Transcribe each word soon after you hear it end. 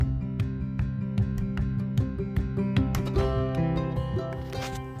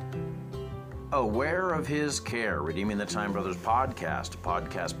Aware of His Care, Redeeming the Time Brothers podcast, a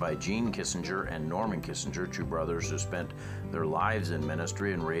podcast by Gene Kissinger and Norman Kissinger, two brothers who spent their lives in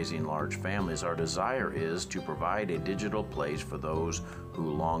ministry and raising large families. Our desire is to provide a digital place for those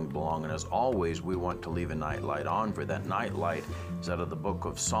who long to belong. And as always, we want to leave a night light on. For that night light is out of the book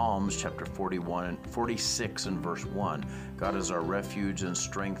of Psalms, chapter 46 and verse 1. God is our refuge and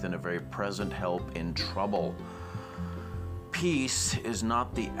strength and a very present help in trouble. Peace is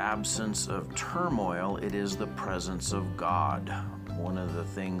not the absence of turmoil, it is the presence of God. One of the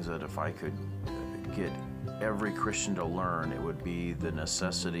things that if I could get every Christian to learn, it would be the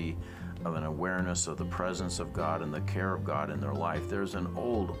necessity of an awareness of the presence of God and the care of God in their life. There's an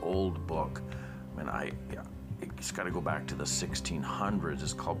old book. It's got to go back to the 1600s.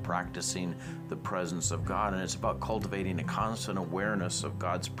 It's called Practicing the Presence of God, and it's about cultivating a constant awareness of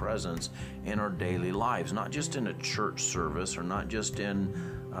God's presence in our daily lives, not just in a church service or not just in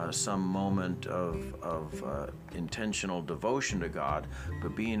some moment of intentional devotion to God,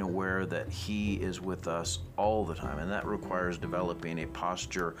 but being aware that He is with us all the time. And that requires developing a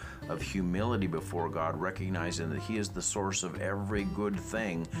posture of humility before God, recognizing that He is the source of every good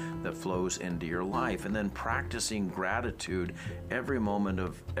thing that flows into your life. And then practicing gratitude every moment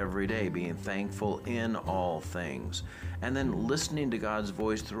of every day, being thankful in all things. And then listening to God's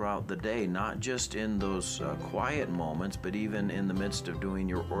voice throughout the day, not just in those quiet moments, but even in the midst of doing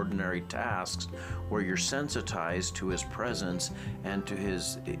your ordinary tasks where you're sensitized to His presence and to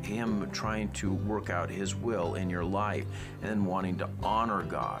Him trying to work out His will in your life and wanting to honor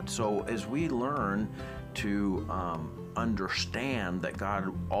God. So as we learn to understand that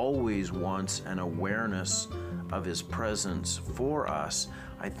God always wants an awareness of His presence for us,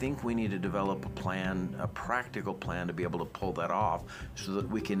 I think we need to develop a practical plan to be able to pull that off so that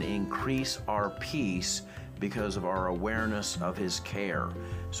we can increase our peace because of our awareness of His care.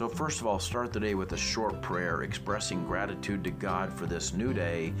 So first of all, start the day with a short prayer expressing gratitude to God for this new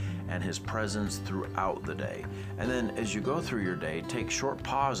day and His presence throughout the day. And then as you go through your day, take short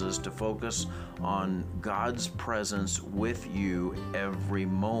pauses to focus on God's presence with you every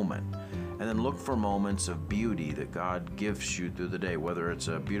moment. And then look for moments of beauty that God gives you through the day, whether it's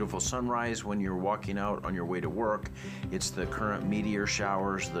a beautiful sunrise when you're walking out on your way to work, it's the current meteor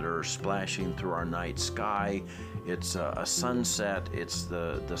showers that are splashing through our night sky, it's a sunset, it's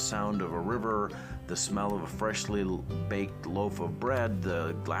the sound of a river, the smell of a freshly baked loaf of bread,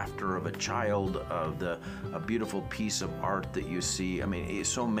 the laughter of a child, a beautiful piece of art that you see. I mean, it's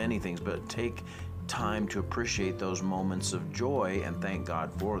so many things, but take time to appreciate those moments of joy and thank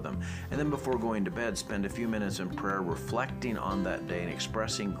God for them. And then before going to bed, spend a few minutes in prayer reflecting on that day and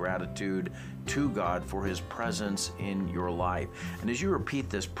expressing gratitude to God for His presence in your life. And as you repeat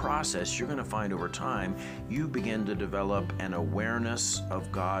this process, you're going to find over time you begin to develop an awareness of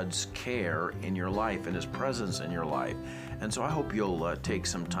God's care in your life and His presence in your life. And so I hope you'll take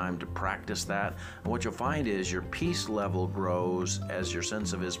some time to practice that. And what you'll find is your peace level grows as your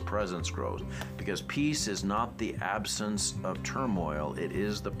sense of His presence grows. Because peace is not the absence of turmoil, it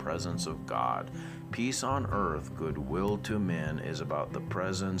is the presence of God. Peace on earth, goodwill to men is about the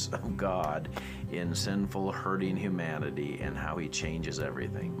presence of God in sinful, hurting humanity and how He changes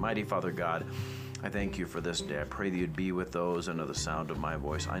everything. Mighty Father God, I thank You for this day. I pray that You'd be with those under the sound of my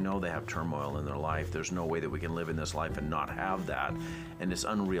voice. I know they have turmoil in their life. There's no way that we can live in this life and not have that. And it's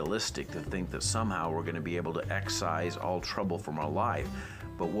unrealistic to think that somehow we're going to be able to excise all trouble from our life.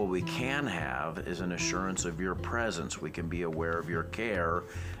 But what we can have is an assurance of Your presence. We can be aware of Your care,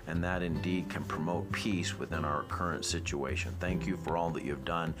 and that indeed can promote peace within our current situation. Thank You for all that You've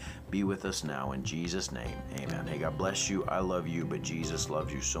done. Be with us now in Jesus' name. Amen. Hey, God bless you. I love you, but Jesus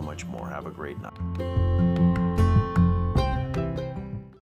loves you so much more. Have a great night.